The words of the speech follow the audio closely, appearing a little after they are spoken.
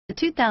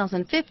The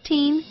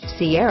 2015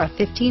 Sierra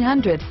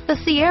 1500. The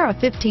Sierra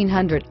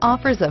 1500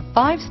 offers a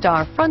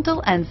 5-star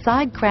frontal and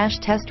side crash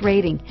test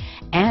rating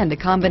and a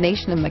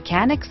combination of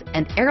mechanics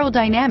and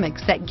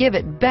aerodynamics that give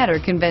it better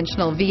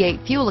conventional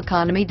V8 fuel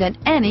economy than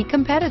any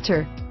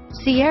competitor.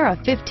 Sierra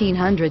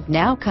 1500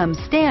 now comes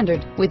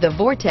standard with a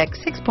Vortec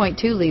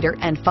 6.2-liter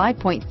and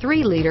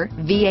 5.3-liter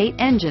V8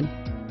 engine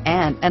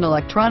and an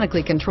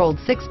electronically controlled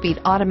 6-speed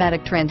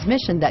automatic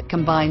transmission that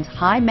combines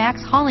high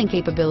max hauling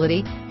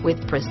capability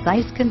with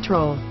precise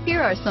control.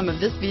 Here are some of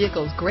this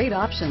vehicle's great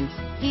options: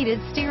 heated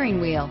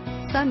steering wheel,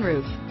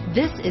 sunroof.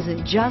 This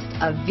isn't just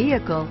a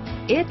vehicle,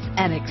 it's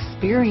an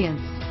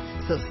experience.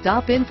 So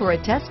stop in for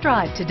a test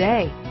drive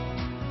today.